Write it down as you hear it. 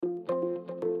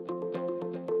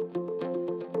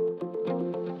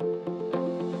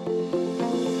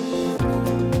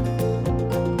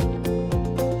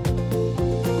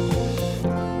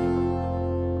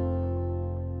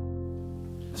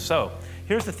So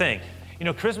here's the thing.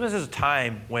 Christmas is a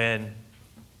time when,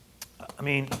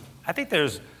 I think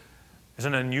there's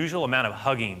an unusual amount of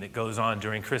hugging that goes on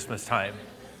during Christmas time.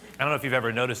 I don't know if you've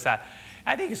ever noticed that.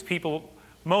 I think it's people,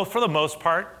 for the most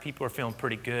part, people are feeling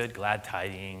pretty good, glad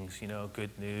tidings,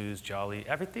 good news, jolly.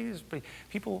 Everything is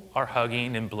people are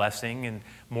hugging and blessing and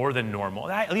more than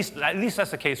normal. At least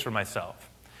that's the case for myself.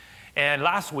 And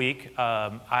last week,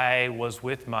 I was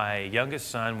with my youngest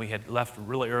son. We had left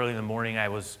really early in the morning. I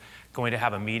was going to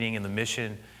have a meeting in the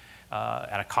mission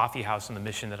at a coffee house in the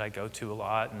mission that I go to a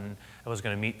lot. And I was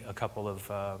going to meet a couple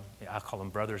of, I'll call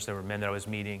them brothers. They were men that I was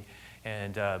meeting.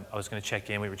 And I was going to check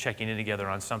in. We were checking in together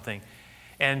on something.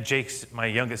 And Jake's, my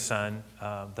youngest son,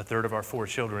 the third of our four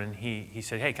children, he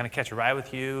said, hey, can I catch a ride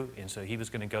with you? And so he was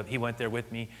going to go. He went there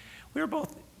with me. We were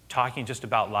both talking just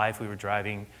about life. We were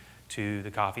driving to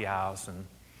the coffee house, and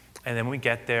then when we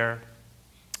get there,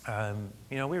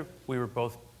 we were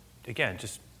both, again,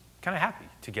 just kind of happy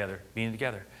together, being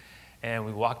together. And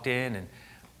we walked in, and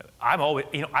I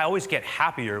always get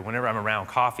happier whenever I'm around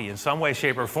coffee in some way,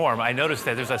 shape, or form. I notice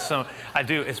that I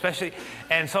do, especially,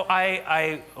 and so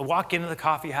I walk into the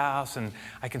coffee house, and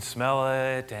I can smell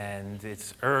it, and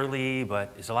it's early,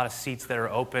 but there's a lot of seats that are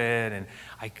open, and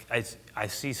I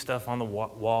see stuff on the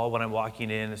wall when I'm walking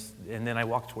in, and then I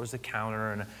walk towards the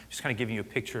counter, and I'm just kind of giving you a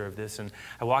picture of this, and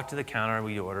I walk to the counter, and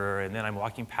we order, and then I'm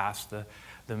walking past the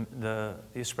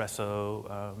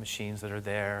espresso machines that are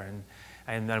there,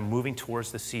 and then I'm moving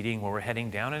towards the seating where we're heading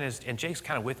down, and Jake's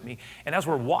kind of with me. And as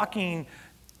we're walking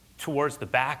towards the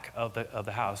back of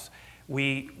the house,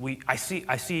 I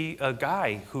see a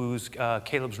guy who's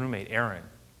Caleb's roommate, Aaron.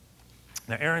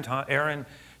 Now, Aaron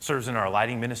serves in our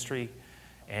lighting ministry,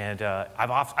 and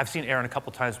I've seen Aaron a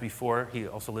couple times before. He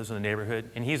also lives in the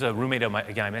neighborhood, and he's a roommate of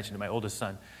I mentioned, my oldest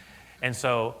son. And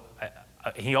so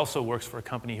he also works for a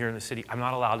company here in the city. I'm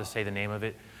not allowed to say the name of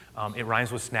it. It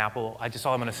rhymes with Snapple. That's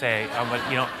all I'm going to say.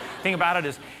 Thing about it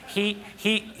is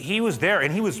he was there,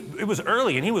 and it was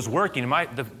early, and he was working.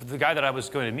 The guy that I was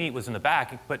going to meet was in the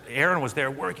back, but Aaron was there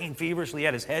working feverishly. He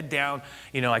had his head down.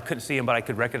 I couldn't see him, but I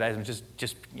could recognize him.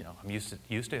 Just I'm used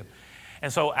to him.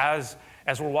 And so as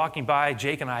we're walking by,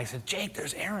 Jake and I said, Jake,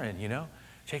 there's Aaron.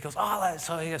 Jake goes,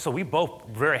 so we both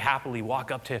very happily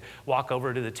walk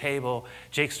over to the table.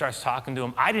 Jake starts talking to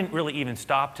him. I didn't really even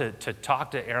stop to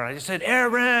talk to Aaron. I just said,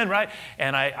 Aaron, right?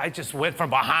 And I just went from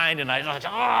behind, and I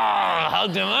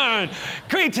hugged him. Aaron,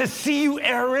 great to see you,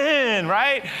 Aaron,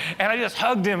 right? And I just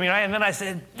hugged him, and then I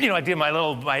said, I did my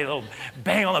little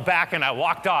bang on the back, and I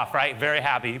walked off, right? Very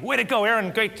happy. Way to go,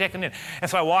 Aaron, great checking in. And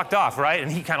so I walked off, right?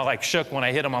 And he kind of shook when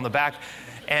I hit him on the back.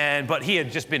 But he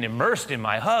had just been immersed in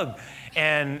my hug.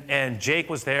 And Jake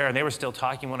was there, and they were still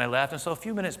talking when I left. And so a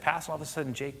few minutes passed, and all of a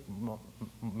sudden Jake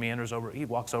meanders over. He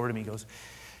walks over to me, goes,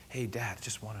 "Hey, Dad,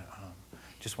 just want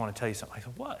to tell you something." I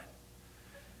said, "What?"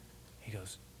 He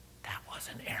goes, "That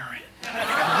wasn't Aaron." That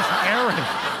wasn't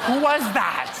Aaron. Who was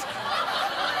that?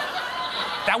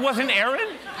 That wasn't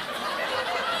Aaron?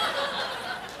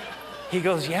 He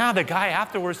goes, "Yeah." The guy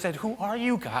afterwards said, "Who are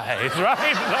you guys?"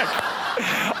 Right?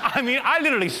 I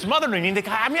literally smothered him. The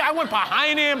guy, I went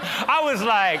behind him. I was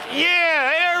like,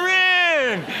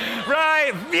 "Yeah, Aaron!"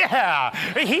 Right? Yeah.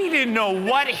 He didn't know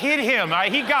what hit him.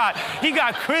 Right? He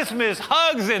got Christmas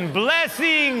hugs and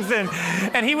blessings,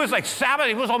 and he was like Sabbath.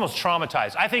 He was almost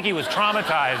traumatized. I think he was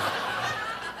traumatized.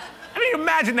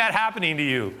 Imagine that happening to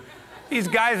you. These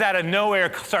guys out of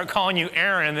nowhere start calling you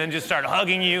Aaron, and then just start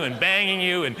hugging you and banging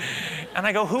you. And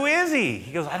I go, "Who is he?"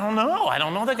 He goes, I don't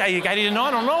know that guy. You guy didn't know?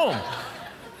 I don't know him.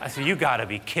 I said, "You got to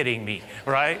be kidding me,"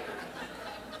 right?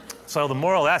 So the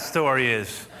moral of that story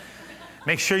is,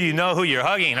 make sure you know who you're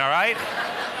hugging, all right?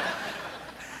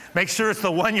 Make sure it's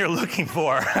the one you're looking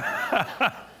for.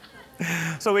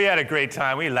 So we had a great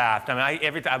time. We laughed.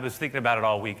 Every time I was thinking about it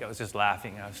all week. I was just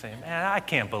laughing. I was saying, "Man, I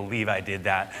can't believe I did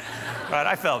that." Right?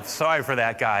 I felt sorry for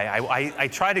that guy. I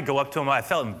tried to go up to him. I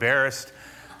felt embarrassed.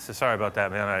 I said, "Sorry about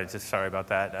that, man. I'm just sorry about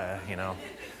that.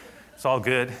 It's all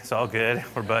good. It's all good.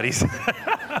 We're buddies."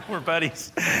 We're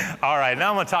buddies. All right, now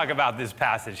I'm going to talk about this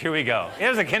passage. Here we go.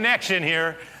 There's a connection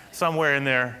here. Somewhere in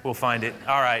there, we'll find it.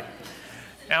 All right.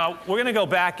 Now, we're going to go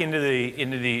back into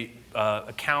the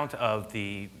account of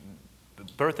the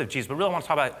birth of Jesus, but really I want to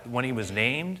talk about when he was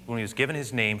named, when he was given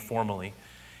his name formally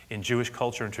in Jewish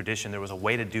culture and tradition. There was a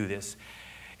way to do this.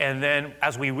 And then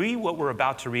as we read what we're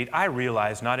about to read, I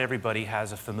realize not everybody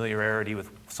has a familiarity with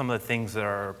some of the things that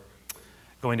are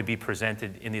going to be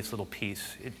presented in this little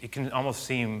piece. It can almost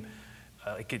seem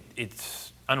like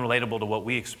it's unrelatable to what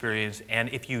we experience. And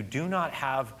if you do not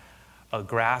have a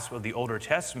grasp of the Older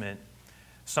Testament,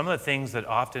 some of the things that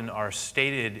often are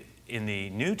stated in the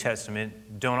New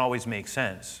Testament don't always make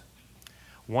sense.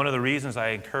 One of the reasons I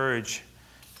encourage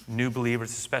new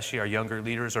believers, especially our younger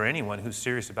leaders or anyone who's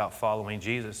serious about following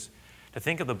Jesus, to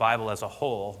think of the Bible as a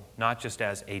whole, not just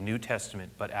as a New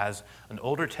Testament, but as an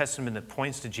Older Testament that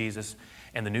points to Jesus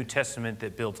and the New Testament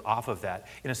that builds off of that.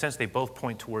 In a sense, they both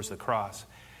point towards the cross.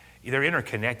 They're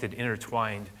interconnected,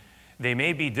 intertwined. They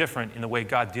may be different in the way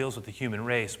God deals with the human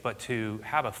race, but to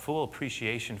have a full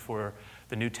appreciation for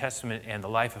the New Testament and the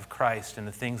life of Christ and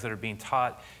the things that are being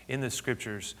taught in the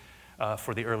Scriptures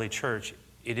for the early church,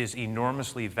 it is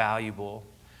enormously valuable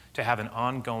to have an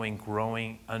ongoing,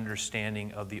 growing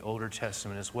understanding of the Older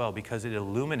Testament as well, because it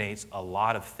illuminates a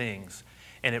lot of things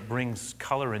and it brings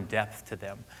color and depth to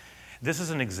them. This is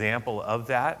an example of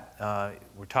that.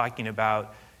 We're talking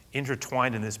about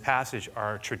intertwined in this passage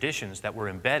are traditions that were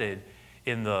embedded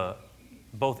in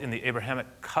both in the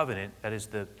Abrahamic covenant, that is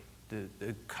the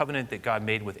covenant that God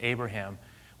made with Abraham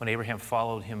when Abraham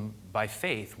followed him by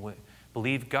faith,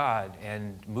 believed God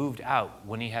and moved out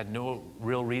when he had no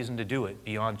real reason to do it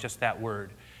beyond just that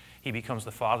word. He becomes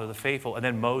the father of the faithful. And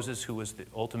then Moses, who was the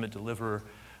ultimate deliverer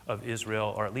of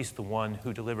Israel, or at least the one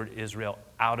who delivered Israel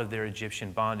out of their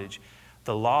Egyptian bondage.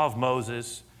 The law of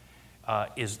Moses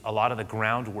is a lot of the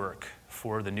groundwork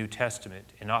for the New Testament,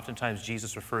 and oftentimes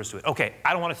Jesus refers to it. Okay,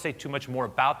 I don't want to say too much more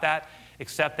about that,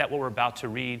 except that what we're about to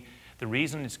read, the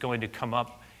reason it's going to come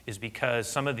up is because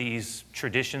some of these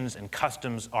traditions and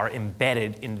customs are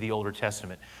embedded into the Older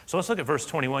Testament. So let's look at verse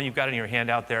 21. You've got it in your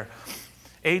handout there.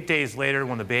 8 days later,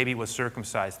 when the baby was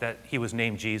circumcised, that he was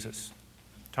named Jesus.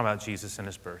 Talking about Jesus and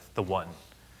his birth, the One.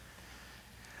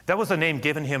 That was the name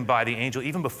given him by the angel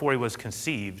even before he was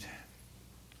conceived.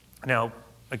 Now,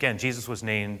 again, Jesus was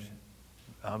named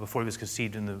before he was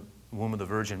conceived in the womb of the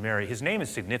Virgin Mary. His name is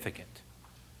significant.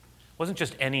 It wasn't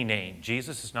just any name.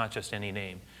 Jesus is not just any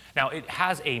name. Now, it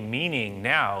has a meaning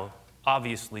now,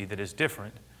 obviously, that is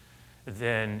different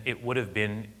than it would have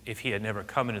been if he had never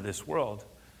come into this world.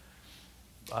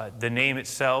 The name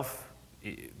itself,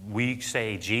 we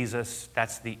say Jesus,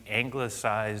 that's the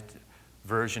anglicized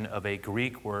version of a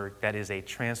Greek word that is a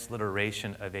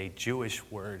transliteration of a Jewish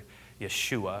word,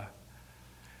 Yeshua.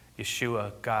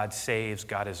 Yeshua, God saves,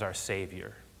 God is our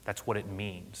Savior. That's what it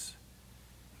means.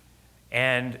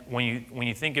 And when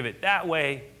you think of it that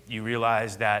way, you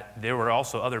realize that there were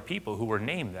also other people who were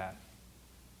named that.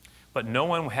 But no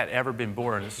one had ever been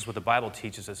born, this is what the Bible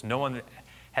teaches us, no one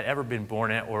had ever been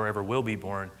born or ever will be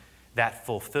born that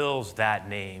fulfills that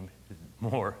name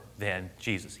more than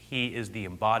Jesus. He is the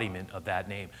embodiment of that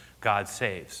name. God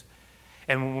saves.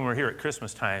 And when we're here at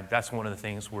Christmas time, that's one of the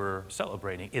things we're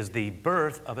celebrating, is the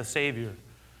birth of a Savior,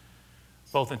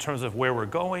 both in terms of where we're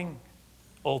going,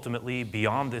 ultimately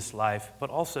beyond this life, but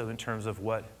also in terms of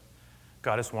what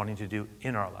God is wanting to do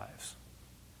in our lives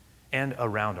and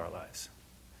around our lives.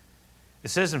 It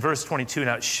says in verse 22,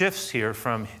 now it shifts here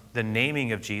from the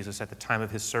naming of Jesus at the time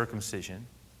of his circumcision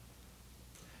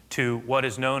to what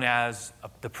is known as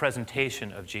the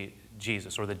presentation of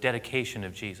Jesus, or the dedication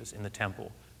of Jesus in the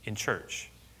temple, in church.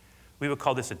 We would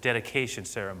call this a dedication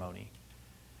ceremony.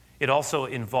 It also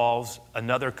involves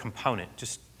another component.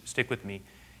 Just stick with me.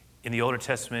 In the Older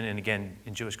Testament, and again,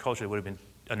 in Jewish culture, it would have been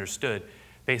understood,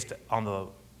 based on the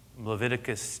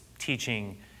Leviticus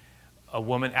teaching, a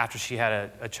woman, after she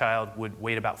had a child, would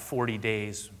wait about 40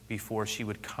 days before she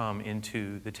would come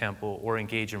into the temple or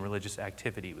engage in religious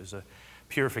activity. It was a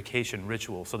purification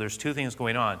ritual. So there's two things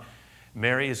going on.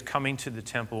 Mary is coming to the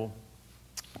temple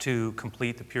to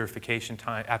complete the purification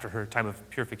time, after her time of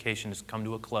purification has come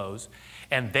to a close,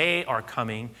 and they are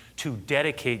coming to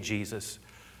dedicate Jesus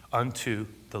unto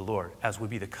the Lord, as would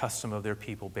be the custom of their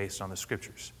people based on the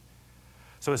Scriptures.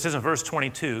 So it says in verse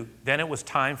 22, then it was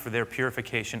time for their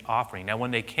purification offering. Now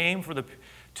when they came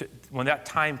when that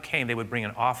time came, they would bring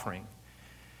an offering.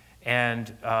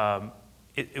 And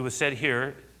it was said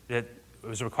here that it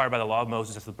was required by the law of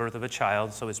Moses at the birth of a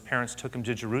child, so his parents took him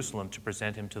to Jerusalem to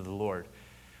present him to the Lord.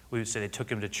 We would say they took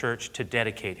him to church to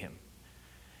dedicate him.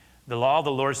 The law of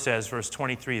the Lord says, verse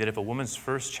 23, that if a woman's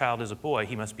first child is a boy,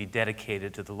 he must be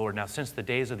dedicated to the Lord. Now, since the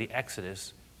days of the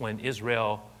Exodus, when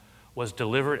Israel was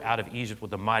delivered out of Egypt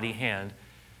with a mighty hand,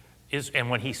 and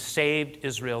when he saved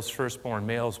Israel's firstborn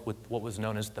males with what was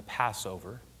known as the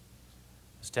Passover,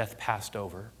 his death passed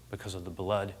over because of the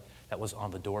blood that was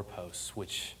on the doorposts,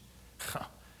 which,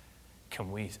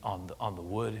 can we, on the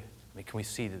wood, I mean, can we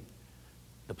see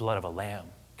the blood of a lamb?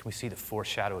 Can we see the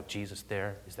foreshadow of Jesus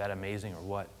there? Is that amazing or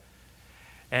what?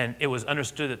 And it was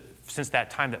understood that since that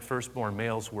time that firstborn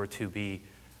males were to be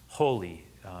holy,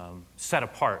 set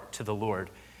apart to the Lord.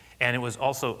 And it was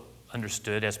also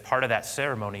understood as part of that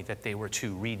ceremony that they were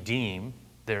to redeem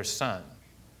their son.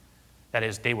 That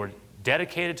is, they were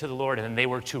dedicated to the Lord, and then they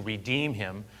were to redeem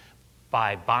him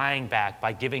by buying back,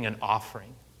 by giving an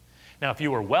offering. Now, if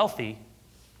you were wealthy,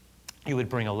 you would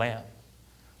bring a lamb,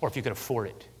 or if you could afford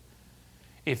it.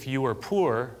 If you were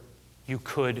poor, you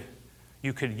could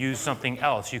use something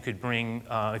else. You could bring,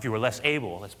 if you were less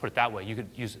able, let's put it that way, you could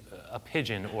use a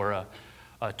pigeon or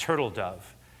a turtle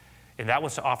dove. And that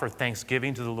was to offer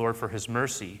thanksgiving to the Lord for his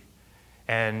mercy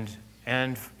and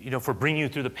for bringing you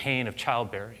through the pain of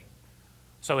childbearing.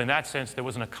 So in that sense, there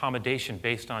was an accommodation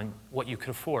based on what you could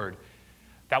afford.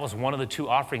 That was one of the two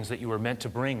offerings that you were meant to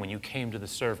bring when you came to the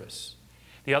service.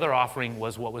 The other offering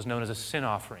was what was known as a sin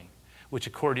offering, which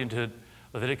according to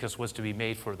Leviticus was to be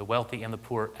made for the wealthy and the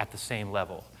poor at the same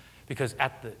level. Because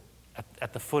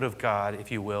at the foot of God,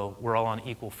 if you will, we're all on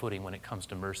equal footing when it comes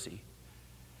to mercy.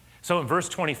 So in verse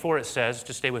 24 it says,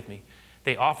 just stay with me,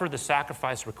 they offered the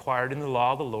sacrifice required in the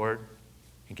law of the Lord.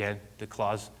 Again, the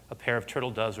clause, a pair of turtle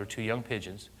doves or 2 young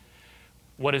pigeons.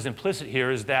 What is implicit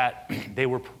here is that they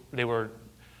were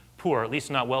poor, at least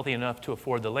not wealthy enough to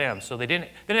afford the lamb. So they didn't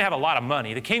have a lot of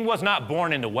money. The king was not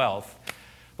born into wealth,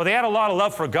 but they had a lot of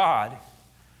love for God,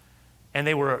 and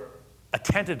they were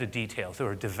attentive to details. They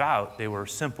were devout, they were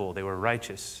simple, they were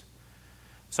righteous.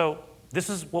 So this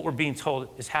is what we're being told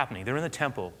is happening. They're in the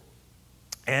temple,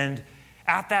 and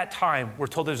at that time, we're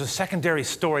told there's a secondary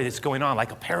story that's going on,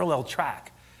 like a parallel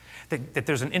track, that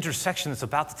there's an intersection that's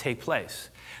about to take place.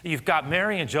 You've got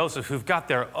Mary and Joseph who've got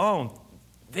their own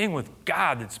thing with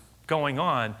God that's going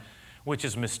on, which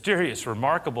is mysterious,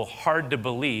 remarkable, hard to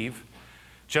believe.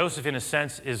 Joseph, in a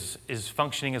sense, is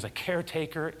functioning as a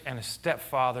caretaker and a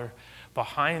stepfather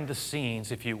behind the scenes,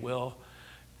 if you will,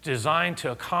 designed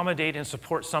to accommodate and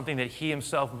support something that he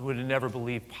himself would have never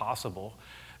believed possible.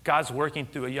 God's working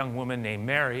through a young woman named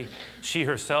Mary. She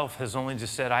herself has only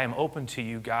just said, I am open to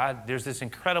you, God. There's this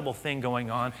incredible thing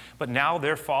going on. But now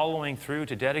they're following through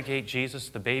to dedicate Jesus,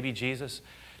 the baby Jesus,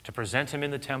 to present him in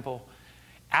the temple.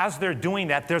 As they're doing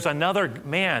that, there's another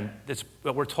man that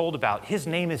we're told about. His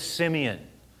name is Simeon.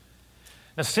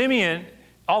 Now, Simeon,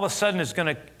 all of a sudden, is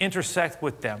going to intersect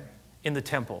with them in the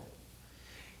temple.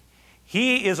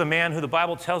 He is a man who the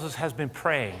Bible tells us has been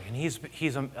praying, and he's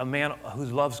a man who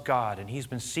loves God, and he's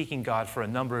been seeking God for a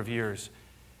number of years.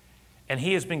 And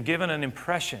he has been given an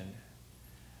impression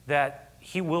that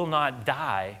he will not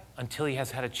die until he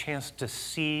has had a chance to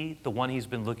see the one he's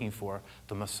been looking for,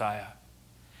 the Messiah.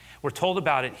 We're told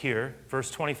about it here,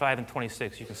 verse 25 and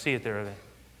 26. You can see it there,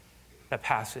 that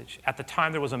passage. At the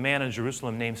time, there was a man in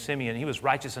Jerusalem named Simeon. He was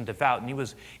righteous and devout, and he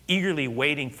was eagerly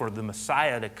waiting for the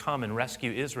Messiah to come and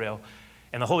rescue Israel.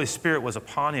 And the Holy Spirit was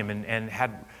upon him and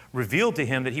had revealed to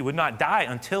him that he would not die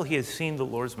until he had seen the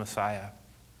Lord's Messiah.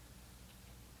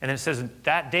 And then it says,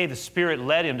 that day the Spirit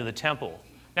led him to the temple.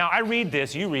 Now, I read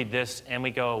this, you read this, and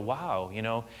we go, wow, you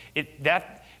read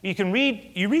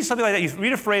something like that, you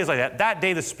read a phrase like that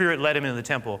day the Spirit led him into the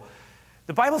temple.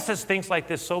 The Bible says things like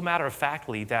this so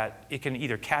matter-of-factly that it can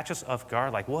either catch us off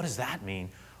guard, like, what does that mean?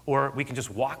 Or we can just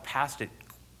walk past it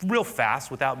real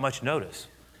fast without much notice.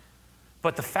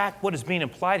 But what is being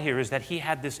implied here is that he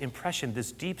had this impression,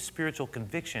 this deep spiritual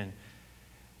conviction,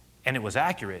 and it was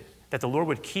accurate, that the Lord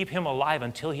would keep him alive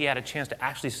until he had a chance to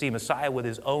actually see Messiah with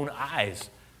his own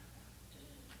eyes.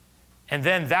 And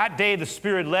then that day the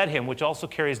Spirit led him, which also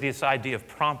carries this idea of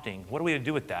prompting. What are we to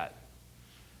do with that?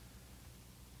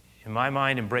 In my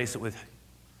mind, embrace it with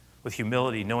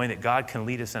humility, knowing that God can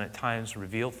lead us and at times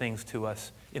reveal things to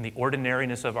us in the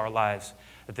ordinariness of our lives,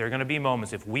 that there are going to be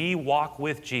moments, if we walk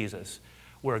with Jesus,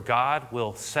 where God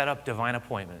will set up divine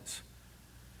appointments.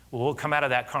 We'll come out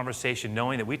of that conversation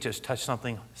knowing that we just touched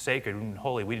something sacred and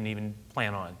holy we didn't even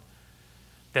plan on.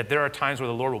 That there are times where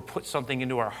the Lord will put something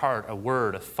into our heart, a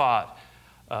word, a thought,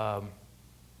 a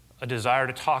desire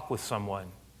to talk with someone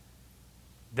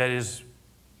that is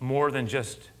more than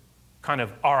just kind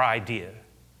of our idea.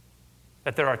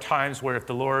 That there are times where if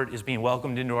the Lord is being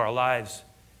welcomed into our lives,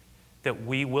 that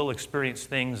we will experience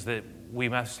things that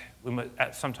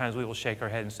sometimes we will shake our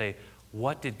head and say,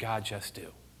 what did God just do?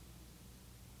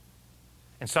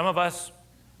 And some of us,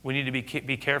 we need to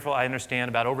be careful, I understand,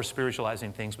 about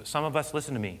over-spiritualizing things, but some of us,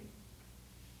 listen to me,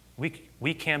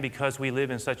 we can, because we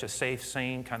live in such a safe,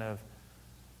 sane, kind of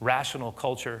rational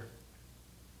culture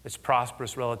that's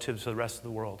prosperous relative to the rest of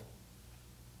the world,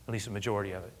 at least a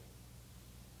majority of it,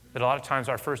 that a lot of times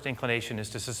our first inclination is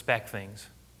to suspect things.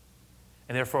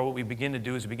 And therefore, what we begin to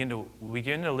do is we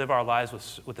begin to live our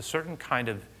lives with a certain kind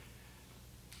of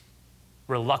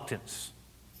reluctance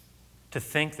to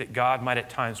think that God might at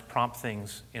times prompt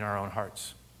things in our own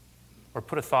hearts or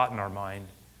put a thought in our mind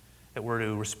that we're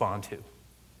to respond to.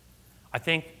 I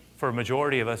think for a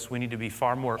majority of us, we need to be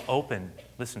far more open,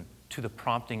 listen, to the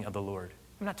prompting of the Lord.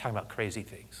 I'm not talking about crazy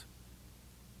things.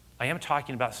 I am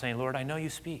talking about saying, Lord, I know you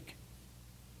speak.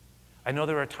 I know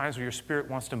there are times where your Spirit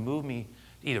wants to move me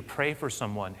to either pray for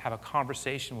someone, have a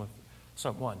conversation with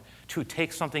someone, to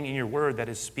take something in your word that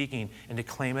is speaking and to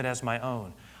claim it as my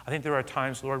own. I think there are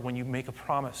times, Lord, when you make a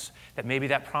promise that maybe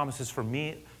that promise is for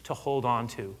me to hold on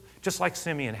to. Just like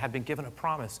Simeon had been given a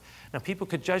promise. Now, people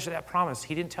could judge that promise.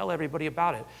 He didn't tell everybody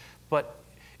about it, but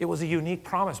it was a unique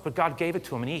promise, but God gave it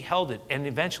to him, and he held it, and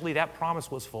eventually that promise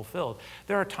was fulfilled.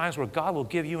 There are times where God will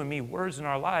give you and me words in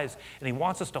our lives, and he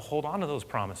wants us to hold on to those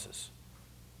promises.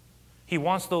 He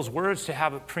wants those words to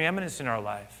have a preeminence in our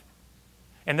life.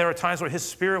 And there are times where his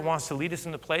Spirit wants to lead us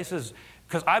into places,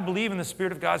 because I believe in the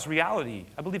Spirit of God's reality.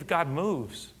 I believe God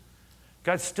moves.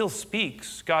 God still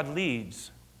speaks. God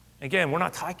leads. Again, we're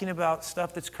not talking about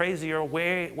stuff that's crazy or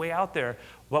way out there.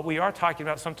 But we are talking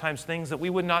about sometimes things that we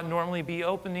would not normally be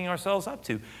opening ourselves up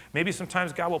to. Maybe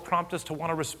sometimes God will prompt us to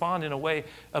want to respond in a way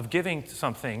of giving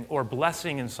something or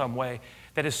blessing in some way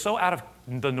that is so out of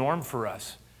the norm for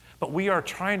us. But we are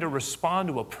trying to respond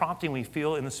to a prompting we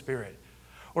feel in the Spirit,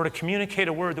 or to communicate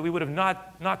a word that we would have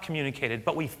not communicated,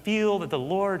 but we feel that the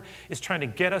Lord is trying to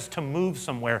get us to move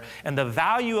somewhere. And the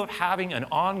value of having an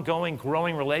ongoing,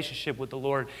 growing relationship with the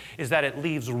Lord is that it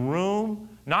leaves room,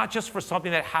 not just for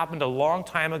something that happened a long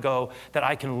time ago that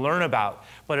I can learn about,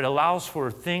 but it allows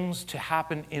for things to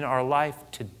happen in our life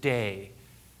today.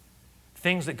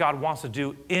 Things that God wants to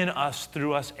do in us,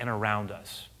 through us, and around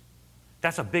us.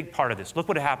 That's a big part of this. Look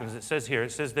what happens. It says here,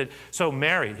 that, so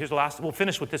Mary, here's the last, we'll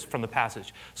finish with this from the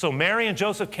passage. So Mary and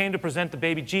Joseph came to present the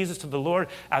baby Jesus to the Lord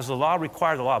as the law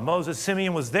required, the law of Moses.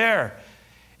 Simeon was there.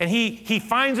 And he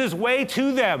finds his way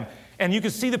to them. And you can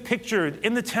see the picture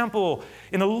in the temple,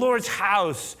 in the Lord's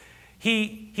house.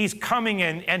 He's coming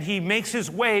in and he makes his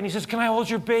way and he says, can I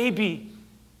hold your baby?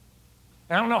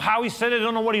 And I don't know how he said it. I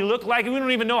don't know what he looked like. We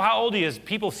don't even know how old he is.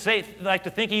 People like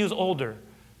to think he was older.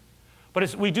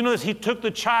 But we do know this, he took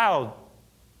the child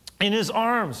in his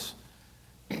arms.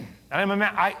 And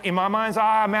in my mind's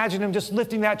eye, I imagine him just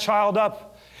lifting that child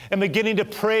up and beginning to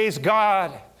praise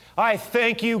God. I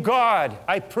thank you, God.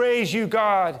 I praise you,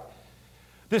 God.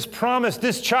 This promise,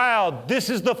 this child, this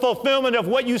is the fulfillment of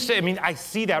what you say. I mean, I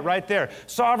see that right there.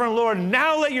 Sovereign Lord,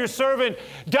 now let your servant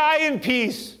die in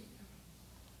peace.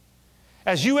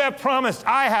 As you have promised,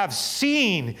 I have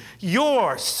seen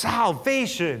your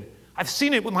salvation. I've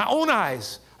seen it with my own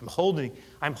eyes. I'm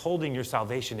holding your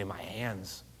salvation in my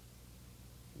hands.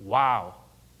 Wow.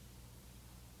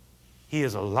 He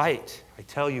is a light. I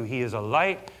tell you, he is a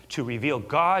light to reveal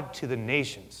God to the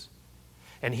nations.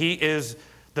 And he is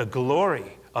the glory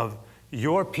of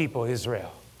your people,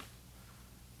 Israel.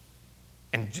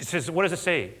 And it says, what does it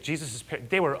say?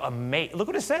 They were amazed. Look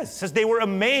what it says. It says they were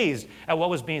amazed at what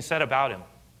was being said about him.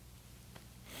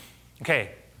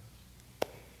 Okay.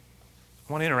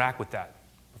 I want to interact with that.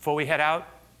 Before we head out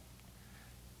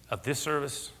of this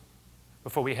service,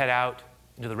 before we head out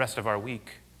into the rest of our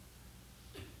week,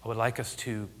 I would like us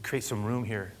to create some room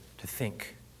here to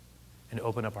think and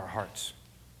open up our hearts.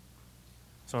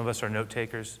 Some of us are note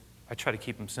takers. I try to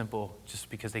keep them simple just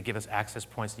because they give us access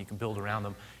points and you can build around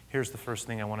them. Here's the first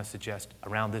thing I want to suggest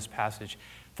around this passage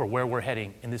for where we're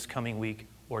heading in this coming week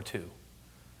or two.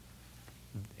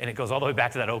 And it goes all the way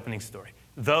back to that opening story.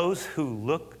 Those who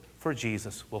look for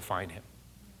Jesus will find him.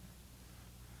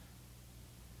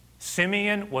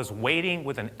 Simeon was waiting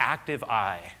with an active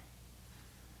eye.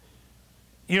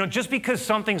 You know, just because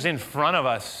something's in front of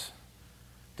us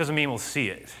doesn't mean we'll see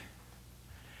it.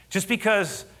 Just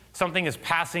because something is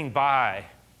passing by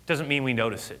doesn't mean we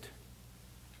notice it.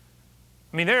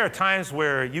 I mean, there are times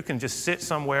where you can just sit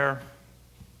somewhere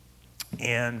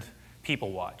and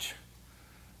people watch.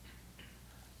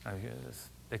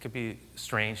 It could be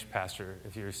strange, Pastor,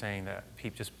 if you're saying that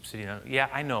people just sitting down. Yeah,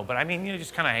 I know, but I mean, you know,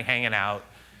 just kind of hanging out,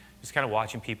 just kind of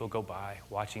watching people go by,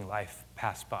 watching life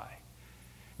pass by.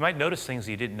 You might notice things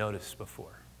you didn't notice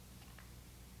before.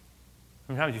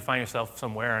 Sometimes you find yourself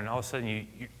somewhere and all of a sudden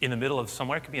you're in the middle of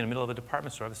somewhere, it could be in the middle of a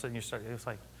department store, all of a sudden it's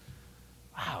like,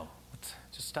 wow,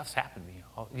 just stuff's happened to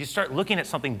me. You start looking at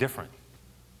something different.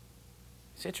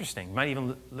 It's interesting. You might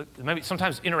even maybe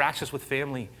sometimes interactions with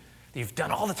family that you've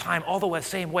done all the time, all the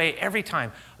same way, every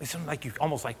time. It's something like you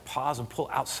almost like pause and pull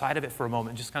outside of it for a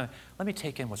moment and just kind of, let me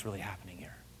take in what's really happening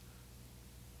here.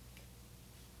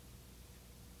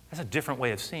 That's a different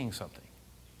way of seeing something.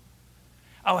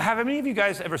 Oh, have any of you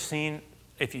guys ever seen,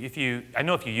 if you I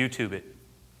know if you YouTube it,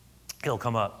 it'll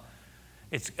come up.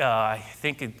 It's I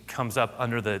think it comes up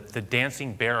under the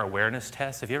Dancing Bear Awareness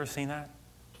Test. Have you ever seen that?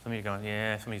 Some of you are going,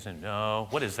 yeah, some of you saying, no.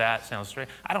 What is that? Sounds strange.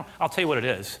 I'll tell you what it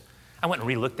is. I went and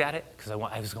re-looked at it because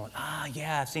I was going,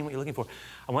 yeah, I've seen what you're looking for.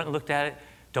 I went and looked at it.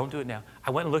 Don't do it now.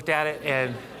 I went and looked at it,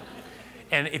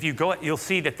 and if you go, you'll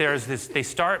see that there's this, they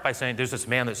start by saying, there's this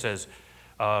man that says,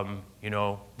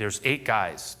 there's 8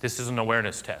 guys. This is an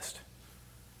awareness test.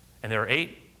 And there are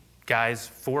 8 guys,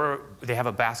 4, they have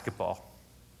a basketball.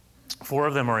 4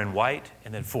 of them are in white,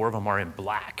 and then 4 of them are in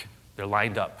black. They're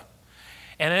lined up.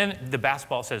 And then the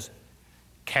basketball says,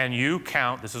 can you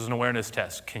count, this is an awareness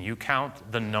test, can you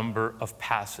count the number of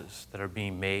passes that are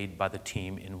being made by the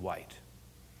team in white?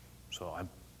 So I'm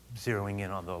zeroing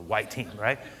in on the white team,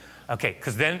 right? Okay,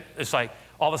 because then it's like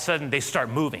all of a sudden they start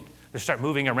moving. They start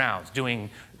moving around, doing,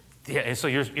 and so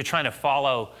you're trying to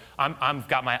follow. I've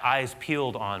got my eyes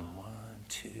peeled on 1,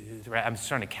 2, 3. I'm just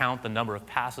trying to count the number of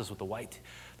passes with the white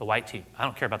team. I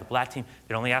don't care about the black team.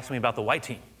 They only ask me about the white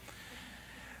team.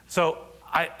 So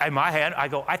in my head, I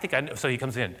go, I think I know. So he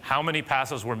comes in. How many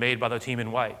passes were made by the team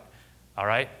in white? All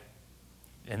right.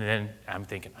 And then I'm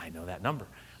thinking, I know that number.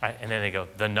 Right? And then they go,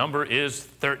 the number is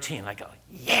 13. I go,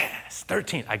 yes,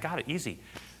 13. I got it easy.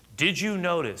 Did you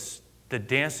notice the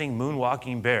dancing,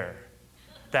 moonwalking bear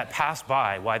that passed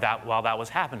by while that was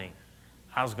happening?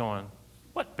 I was going,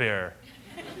 what bear?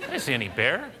 I didn't see any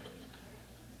bear.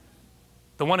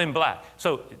 The one in black.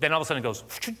 So then all of a sudden it goes,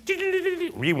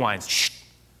 rewinds,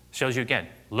 shows you again.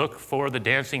 Look for the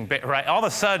dancing bear. Right? All of a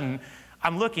sudden,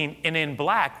 I'm looking, and in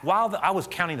black, while I was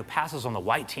counting the passes on the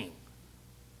white team,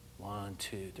 1,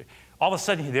 2, 3. All of a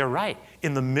sudden, they're right.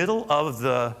 In the middle of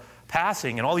the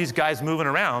passing and all these guys moving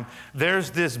around, there's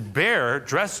this bear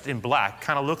dressed in black,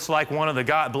 kind of looks like one of the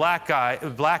black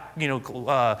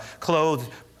clothed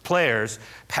players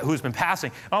who's been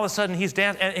passing. All of a sudden, he's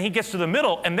dancing, and he gets to the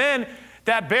middle, and then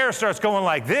that bear starts going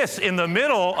like this in the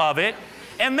middle of it,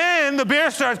 and then the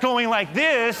bear starts going like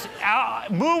this,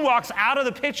 moonwalks out of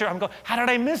the picture. I'm going, how did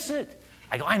I miss it?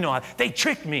 I go, I know. They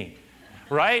tricked me.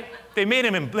 Right? They made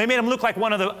him look like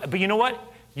one of the, but you know what?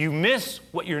 You miss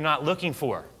what you're not looking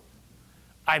for.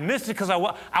 I missed it because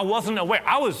I wasn't aware.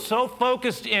 I was so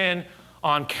focused in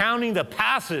on counting the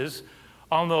passes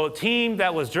on the team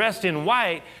that was dressed in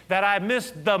white that I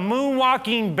missed the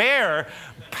moonwalking bear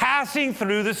passing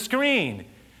through the screen.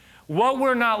 What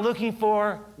we're not looking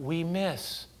for, we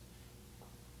miss.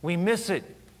 We miss it.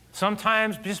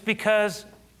 Sometimes just because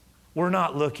we're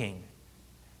not looking.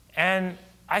 And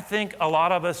I think a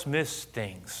lot of us miss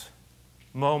things,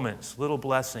 moments, little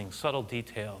blessings, subtle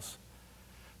details,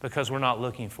 because we're not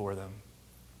looking for them.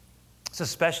 It's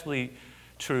especially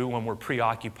true when we're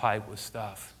preoccupied with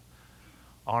stuff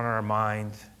on our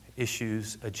mind,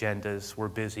 issues, agendas, we're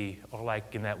busy, or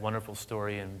like in that wonderful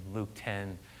story in Luke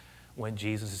 10 when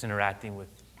Jesus is interacting with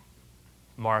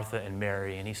Martha and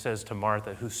Mary, and he says to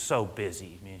Martha, who's so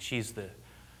busy, I mean, she's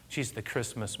the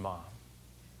Christmas mom.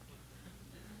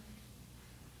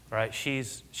 Right?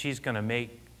 She's going to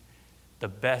make the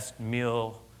best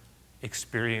meal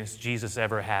experience Jesus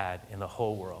ever had in the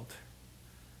whole world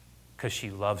because she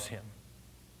loves him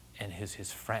and is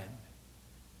his friend.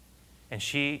 And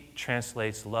she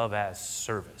translates love as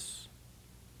service.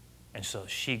 And so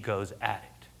she goes at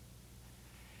it.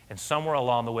 And somewhere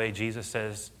along the way, Jesus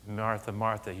says, Martha,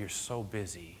 Martha, you're so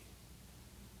busy.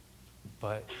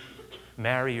 But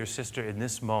Mary, your sister, in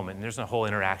this moment, and there's a whole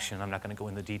interaction, I'm not going to go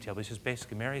into detail, but it's just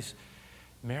basically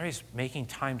Mary's making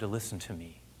time to listen to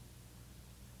me.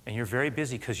 And you're very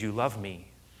busy because you love me,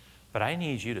 but I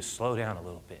need you to slow down a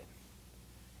little bit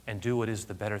and do what is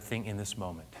the better thing in this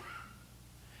moment.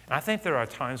 And I think there are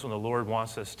times when the Lord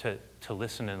wants us to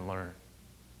listen and learn.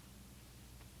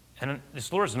 And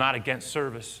this Lord is not against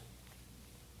service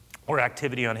or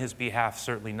activity on his behalf,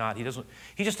 certainly not. He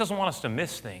just doesn't want us to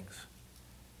miss things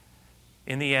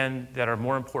in the end that are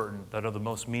more important, that are the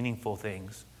most meaningful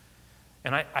things.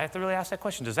 And I have to really ask that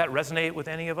question. Does that resonate with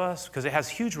any of us? Because it has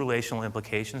huge relational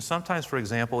implications. Sometimes, for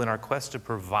example, in our quest to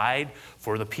provide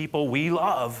for the people we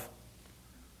love,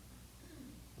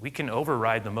 we can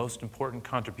override the most important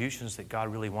contributions that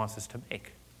God really wants us to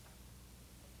make.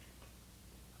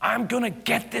 I'm going to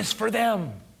get this for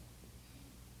them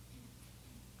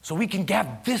so we can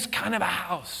get this kind of a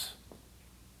house.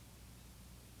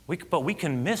 But we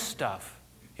can miss stuff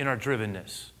in our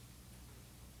drivenness.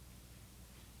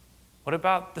 What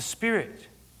about the Spirit?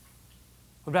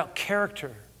 What about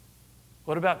character?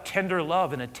 What about tender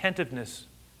love and attentiveness?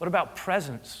 What about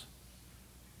presence?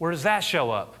 Where does that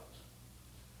show up?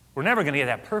 We're never going to get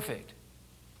that perfect.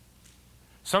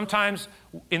 Sometimes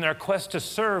in our quest to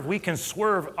serve, we can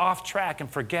swerve off track and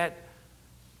forget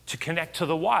to connect to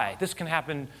the why. This can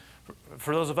happen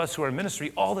for those of us who are in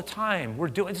ministry all the time.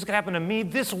 This can happen to me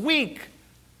this week.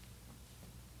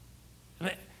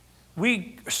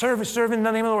 We serve in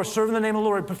the name of the Lord, serve in the name of the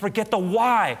Lord, but forget the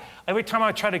why. Every time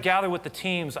I try to gather with the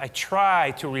teams, I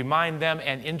try to remind them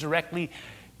and indirectly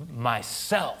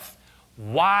myself,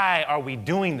 why are we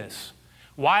doing this?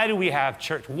 Why do we have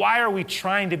church? Why are we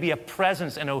trying to be a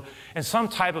presence and some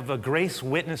type of a grace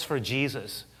witness for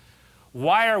Jesus?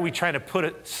 Why are we trying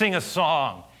to sing a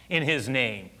song in his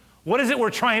name? What is it we're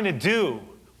trying to do?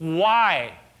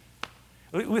 Why?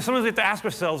 Sometimes we have to ask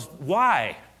ourselves,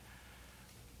 why?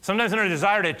 Sometimes in our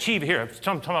desire to achieve, here, I'm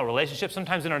talking about relationships,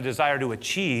 sometimes in our desire to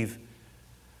achieve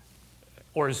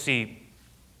or to see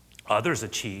others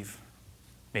achieve,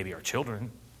 maybe our children,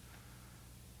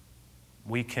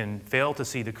 we can fail to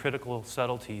see the critical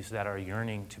subtleties that are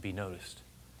yearning to be noticed.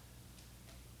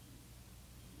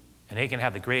 And they can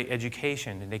have the great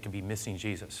education and they can be missing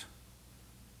Jesus.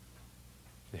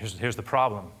 Here's the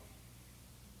problem.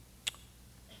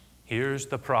 Here's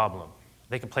the problem.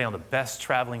 They can play on the best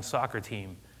traveling soccer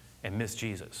team and miss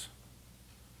Jesus.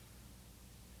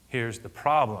 Here's the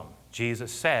problem.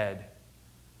 Jesus said,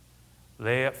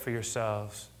 lay up for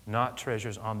yourselves not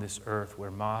treasures on this earth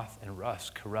where moth and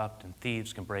rust corrupt and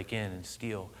thieves can break in and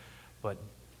steal, but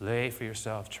lay for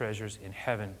yourself treasures in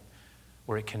heaven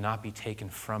where it cannot be taken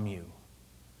from you.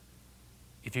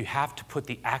 If you have to put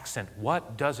the accent,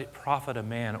 what does it profit a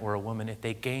man or a woman if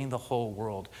they gain the whole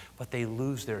world, but they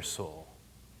lose their soul?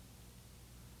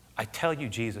 I tell you,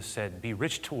 Jesus said, be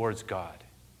rich towards God.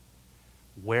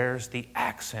 Where's the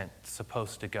accent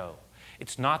supposed to go?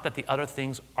 It's not that the other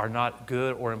things are not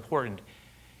good or important.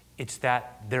 It's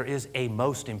that there is a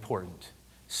most important.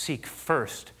 Seek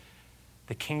first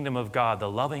the kingdom of God,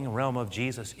 the loving realm of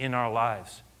Jesus in our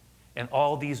lives. And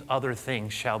all these other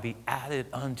things shall be added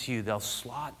unto you. They'll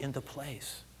slot into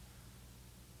place.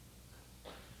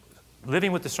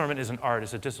 Living with discernment is an art,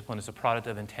 it's a discipline, it's a product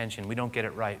of intention. We don't get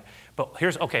it right. But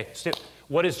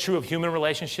what is true of human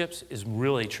relationships is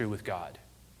really true with God.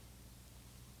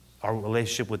 Our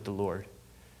relationship with the Lord.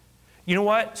 You know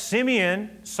what? Simeon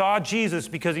saw Jesus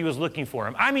because he was looking for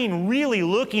him. I mean, really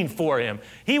looking for him.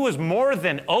 He was more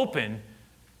than open.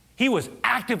 He was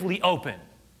actively open.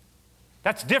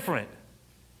 That's different.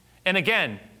 And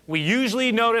again, we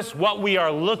usually notice what we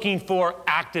are looking for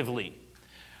actively,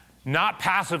 not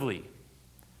passively.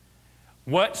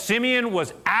 What Simeon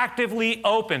was actively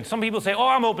open. Some people say, oh,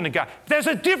 I'm open to God. There's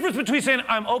a difference between saying,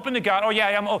 I'm open to God. Oh, yeah,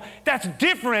 I'm open. That's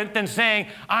different than saying,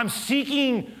 I'm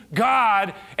seeking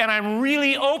God and I'm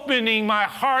really opening my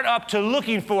heart up to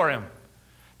looking for him.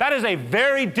 That is a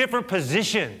very different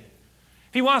position.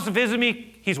 If he wants to visit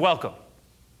me, he's welcome.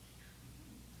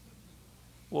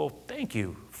 Well, thank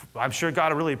you. I'm sure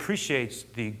God really appreciates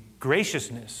the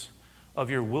graciousness of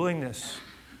your willingness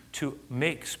to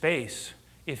make space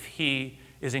if he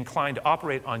is inclined to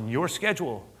operate on your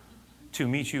schedule to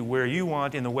meet you where you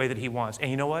want in the way that he wants. And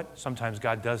you know what? Sometimes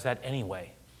God does that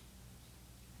anyway.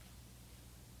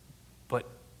 But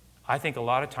I think a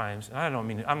lot of times, and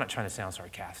I'm not trying to sound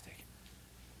sarcastic.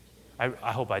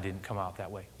 I hope I didn't come out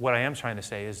that way. What I am trying to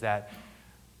say is that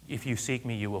if you seek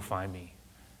me, you will find me.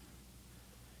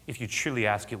 If you truly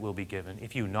ask, it will be given.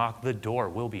 If you knock, the door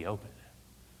will be open.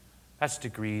 That's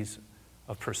degrees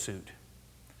of pursuit.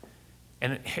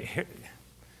 And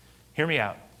hear me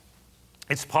out.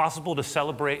 It's possible to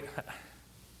celebrate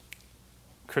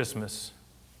Christmas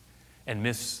and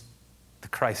miss the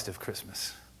Christ of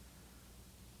Christmas.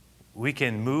 We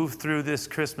can move through this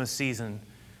Christmas season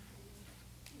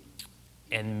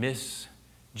and miss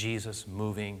Jesus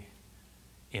moving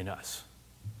in us.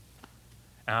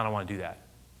 And I don't want to do that.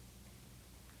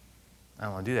 I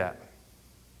don't want to do that.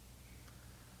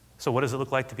 So what does it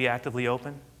look like to be actively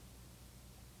open?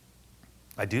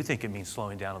 I do think it means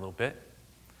slowing down a little bit.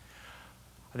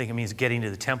 I think it means getting to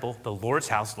the temple, the Lord's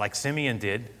house, like Simeon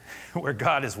did, where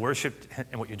God is worshiped,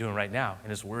 and what you're doing right now. And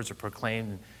his words are proclaimed,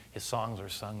 and his songs are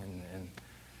sung, and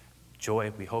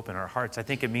joy, we hope, in our hearts. I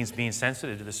think it means being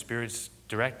sensitive to the Spirit's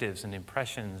directives and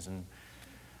impressions. And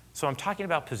so I'm talking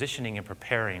about positioning and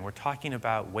preparing. We're talking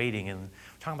about waiting, and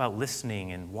we're talking about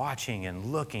listening and watching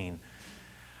and looking.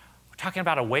 We're talking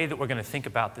about a way that we're going to think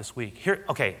about this week.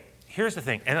 Here's the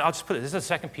thing, and I'll just put it, this is the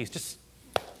second piece, just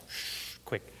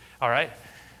quick, all right?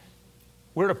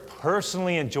 We're to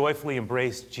personally and joyfully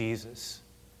embrace Jesus.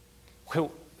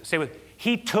 Say with,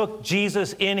 he took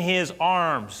Jesus in his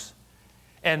arms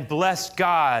and blessed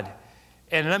God.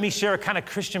 And let me share a kind of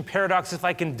Christian paradox if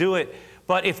I can do it.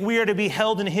 But if we are to be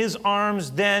held in his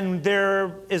arms, then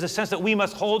there is a sense that we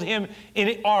must hold him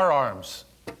in our arms.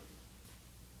 If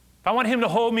I want him to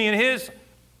hold me in his,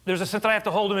 there's a sense that I have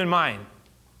to hold him in mine.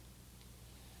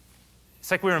 It's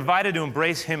like we're invited to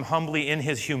embrace him humbly in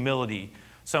his humility.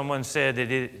 Someone said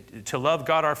that to love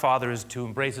God our Father is to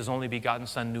embrace his only begotten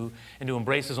Son, and to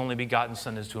embrace his only begotten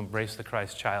Son is to embrace the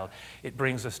Christ child. It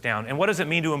brings us down. And what does it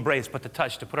mean to embrace but to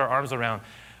touch, to put our arms around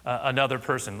another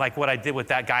person? Like what I did with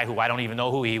that guy who I don't even know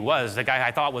who he was, the guy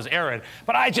I thought was Aaron,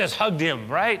 but I just hugged him,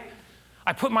 right?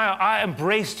 I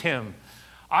embraced him.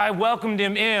 I welcomed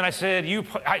him in. I said,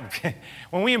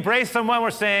 when we embrace someone,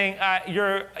 we're saying,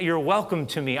 you're welcome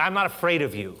to me. I'm not afraid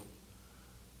of you,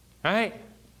 right?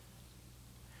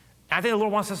 I think the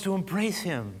Lord wants us to embrace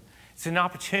him. It's an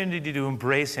opportunity to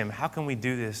embrace him. How can we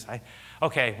do this?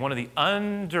 One of the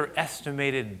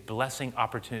underestimated blessing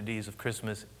opportunities of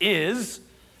Christmas is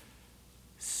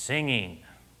singing.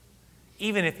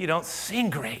 Even if you don't sing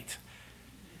great,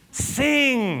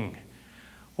 sing.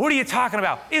 What are you talking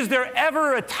about? Is there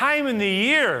ever a time in the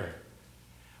year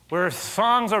where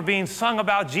songs are being sung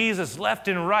about Jesus left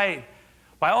and right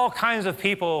by all kinds of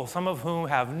people, some of whom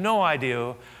have no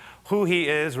idea who he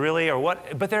is really or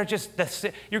what, but they're just,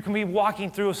 you can be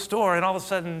walking through a store and all of a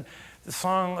sudden the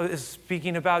song is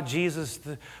speaking about Jesus,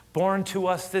 born to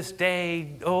us this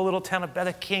day, oh little town of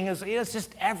Bethlehem, King is, it's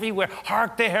just everywhere.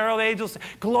 Hark the herald angels,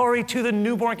 glory to the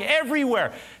newborn King,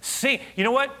 everywhere. Sing, you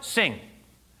know what? Sing.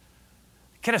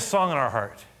 Get a song in our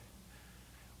heart.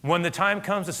 When the time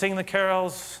comes to sing the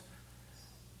carols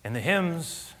and the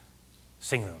hymns,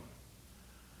 sing them.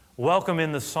 Welcome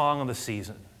in the song of the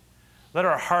season. Let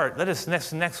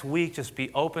us next week just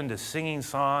be open to singing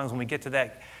songs when we get to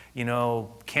that,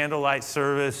 candlelight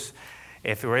service.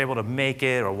 If we're able to make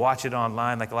it or watch it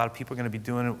online, like a lot of people are going to be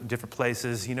doing it in different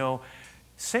places,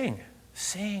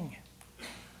 sing.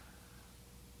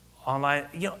 Online,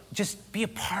 just be a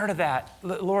part of that.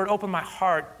 Lord, open my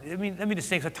heart. Let me just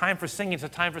say, it's a time for singing. It's a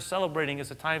time for celebrating. It's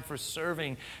a time for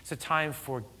serving. It's a time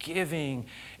for giving.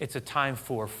 It's a time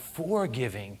for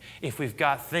forgiving. If we've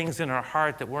got things in our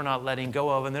heart that we're not letting go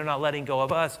of and they're not letting go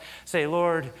of us, say,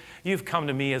 Lord, you've come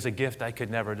to me as a gift I could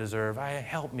never deserve.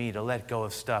 Help me to let go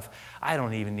of stuff I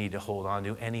don't even need to hold on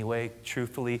to anyway.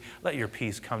 Truthfully, let your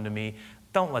peace come to me.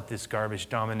 Don't let this garbage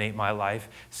dominate my life.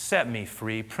 Set me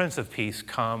free. Prince of Peace,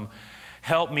 come.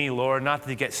 Help me, Lord, not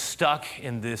to get stuck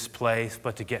in this place,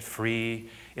 but to get free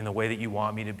in the way that you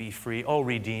want me to be free. Oh,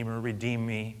 Redeemer, redeem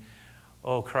me.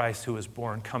 Oh, Christ who was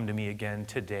born, come to me again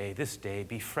today, this day.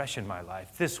 Be fresh in my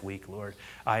life. This week, Lord,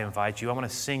 I invite you. I want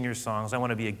to sing your songs. I want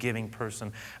to be a giving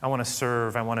person. I want to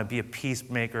serve. I want to be a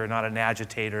peacemaker, not an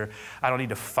agitator. I don't need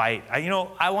to fight. I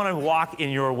want to walk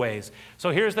in your ways. So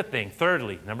here's the thing.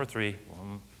 Thirdly, number 3,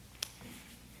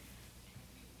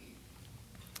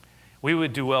 we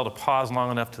would do well to pause long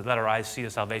enough to let our eyes see the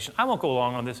salvation. I won't go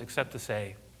long on this except to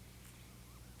say,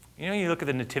 you look at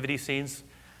the nativity scenes,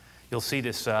 you'll see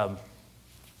this,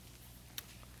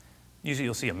 usually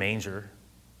you'll see a manger,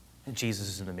 and Jesus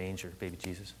is in the manger, baby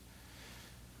Jesus.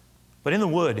 But in the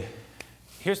wood,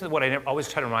 here's what I always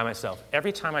try to remind myself.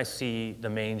 Every time I see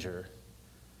the manger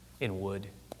in wood,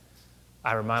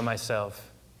 I remind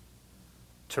myself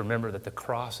to remember that the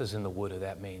cross is in the wood of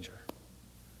that manger.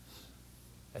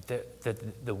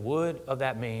 That the wood of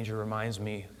that manger reminds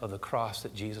me of the cross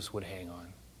that Jesus would hang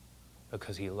on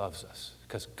because he loves us,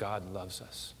 because God loves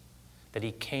us, that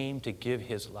he came to give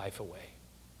his life away,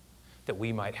 that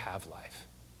we might have life,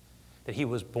 that he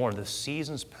was born. The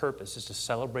season's purpose is to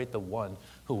celebrate the one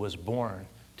who was born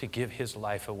to give his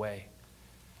life away.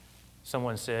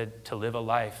 Someone said to live a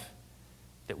life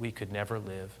that we could never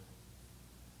live,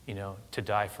 to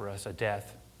die for us, a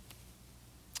death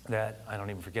that, I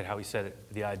don't even forget how he said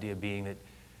it, the idea being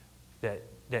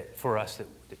that for us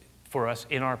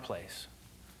in our place,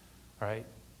 right?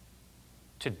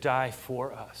 To die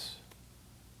for us,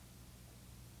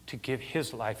 to give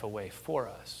his life away for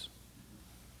us,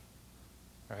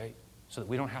 right? So that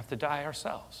we don't have to die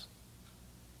ourselves.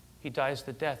 He dies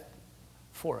the death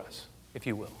for us, if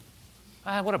you will.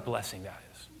 What a blessing that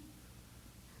is.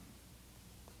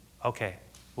 Okay,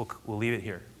 we'll leave it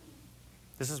here.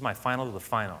 This is my final to the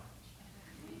final.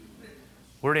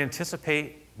 We're to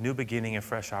anticipate new beginning and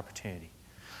fresh opportunity.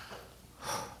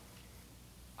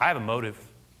 I have a motive.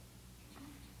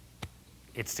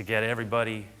 It's to get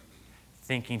everybody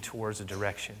thinking towards a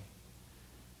direction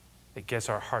that gets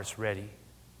our hearts ready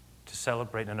to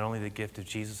celebrate not only the gift of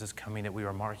Jesus' coming that we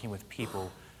are marking with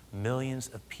people, millions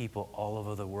of people all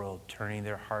over the world turning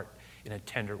their heart in a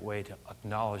tender way to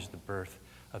acknowledge the birth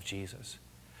of Jesus,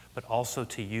 but also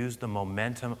to use the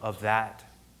momentum of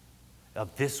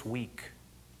this week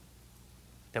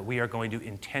that we are going to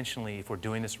intentionally, if we're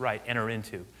doing this right, enter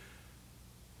into.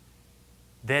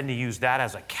 Then to use that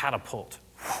as a catapult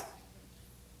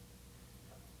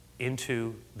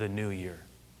into the new year.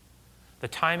 The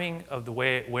timing of the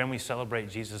way when we celebrate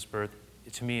Jesus' birth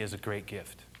to me, is a great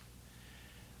gift.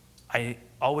 I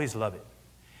always love it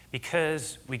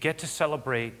because we get to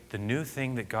celebrate the new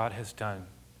thing that God has done,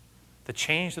 the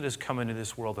change that has come into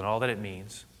this world and all that it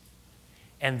means.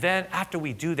 And then after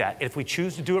we do that, if we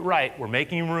choose to do it right, we're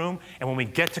making room. And when we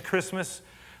get to Christmas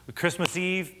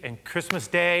Eve and Christmas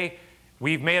Day,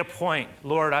 we've made a point.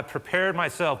 Lord, I've prepared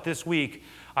myself this week.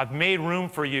 I've made room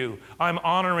for you. I'm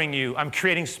honoring you. I'm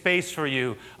creating space for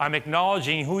you. I'm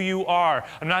acknowledging who you are.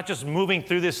 I'm not just moving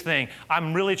through this thing.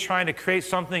 I'm really trying to create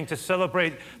something to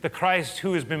celebrate the Christ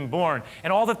who has been born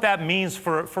and all that means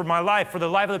for my life, for the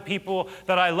life of the people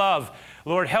that I love.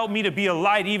 Lord, help me to be a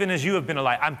light even as you have been a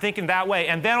light. I'm thinking that way.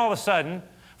 And then all of a sudden,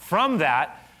 from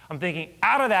that, I'm thinking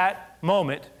out of that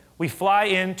moment, we fly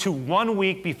into 1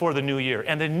 week before the new year.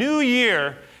 And the new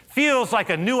year feels like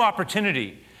a new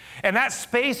opportunity. And that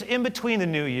space in between the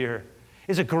new year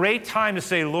is a great time to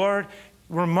say, Lord,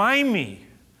 remind me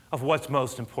of what's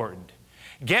most important.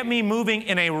 Get me moving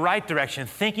in a right direction,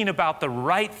 thinking about the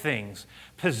right things.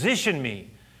 Position me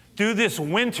through this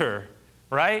winter,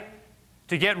 right,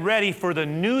 to get ready for the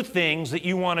new things that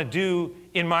you want to do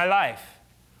in my life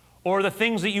or the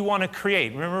things that you want to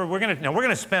create. Remember, we're going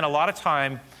to spend a lot of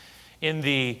time in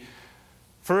the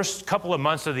first couple of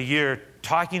months of the year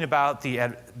talking about the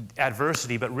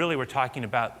adversity, but really we're talking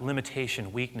about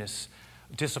limitation, weakness,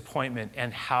 disappointment,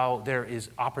 and how there is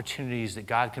opportunities that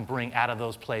God can bring out of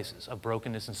those places of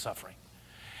brokenness and suffering.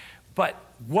 But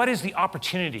what is the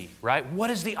opportunity, right? What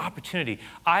is the opportunity?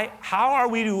 How are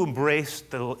we to embrace,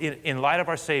 in light of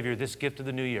our Savior, this gift of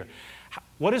the new year?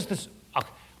 What is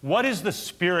the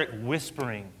Spirit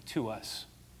whispering to us?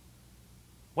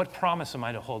 What promise am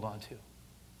I to hold on to?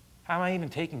 How am I even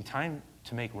taking time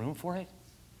to make room for it?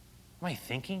 Am I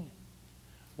thinking?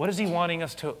 What is he wanting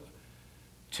us to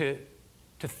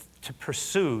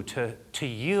pursue, to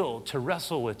yield, to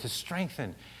wrestle with, to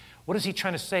strengthen? What is he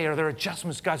trying to say? Are there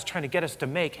adjustments God's trying to get us to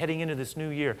make heading into this new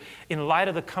year in light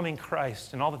of the coming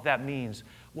Christ and all that means?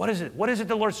 What is it? What is it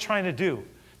the Lord's trying to do?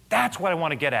 That's what I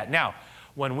want to get at. Now,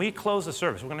 when we close the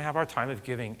service, we're going to have our time of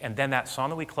giving, and then that song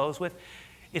that we close with,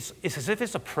 it's as if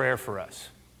it's a prayer for us.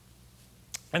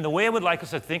 And the way I would like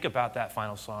us to think about that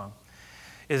final song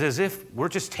is as if we're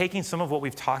just taking some of what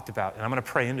we've talked about, and I'm going to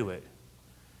pray into it.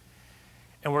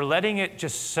 And we're letting it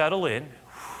just settle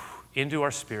into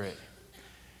our spirit.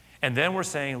 And then we're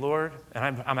saying, Lord,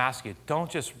 and I'm asking you, don't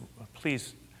just,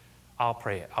 please, I'll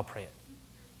pray it.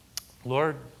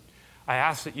 Lord, I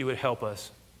ask that you would help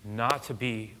us not to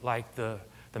be like the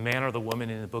man or the woman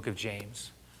in the book of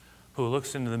James, who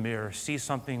looks into the mirror, sees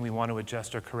something we want to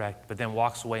adjust or correct, but then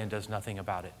walks away and does nothing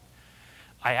about it.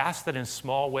 I ask that in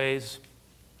small ways,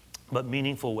 but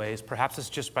meaningful ways, perhaps it's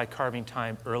just by carving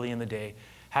time early in the day,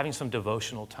 having some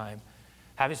devotional time,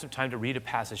 having some time to read a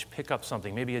passage, pick up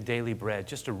something, maybe a daily bread,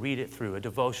 just to read it through, a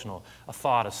devotional, a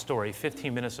thought, a story,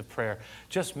 15 minutes of prayer,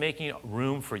 just making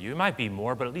room for you. It might be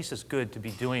more, but at least it's good to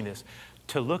be doing this,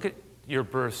 to look at your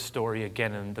birth story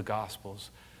again in the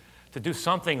Gospels, to do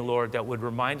something, Lord, that would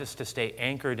remind us to stay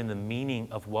anchored in the meaning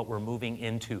of what we're moving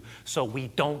into so we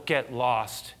don't get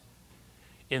lost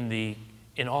in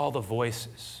all the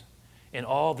voices, in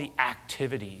all the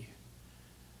activity,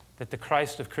 that the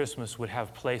Christ of Christmas would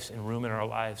have place and room in our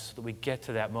lives so that we get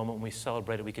to that moment when we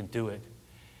celebrate it, we can do it.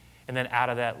 And then out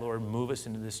of that, Lord, move us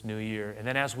into this new year. And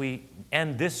then as we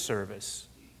end this service,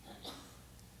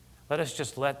 let us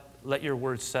just let your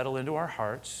word settle into our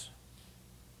hearts.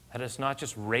 Let us not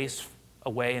just race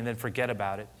away and then forget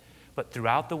about it, but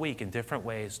throughout the week in different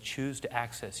ways, choose to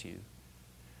access you.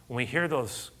 When we hear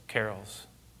those carols,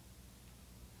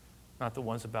 not the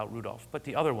ones about Rudolph, but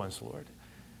the other ones, Lord,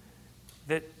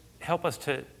 that help us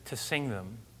to sing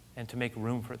them and to make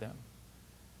room for them.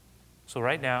 So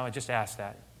right now, I just ask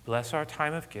that. Bless our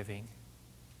time of giving,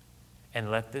 and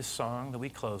let this song that we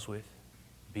close with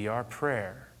be our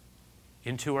prayer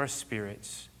into our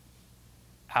spirits,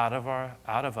 out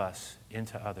of us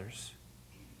into others.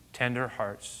 Tender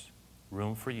hearts,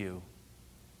 room for you,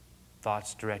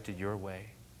 thoughts directed your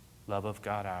way, love of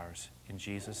God ours. In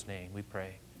Jesus' name we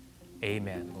pray.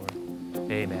 Amen, Lord.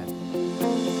 Amen.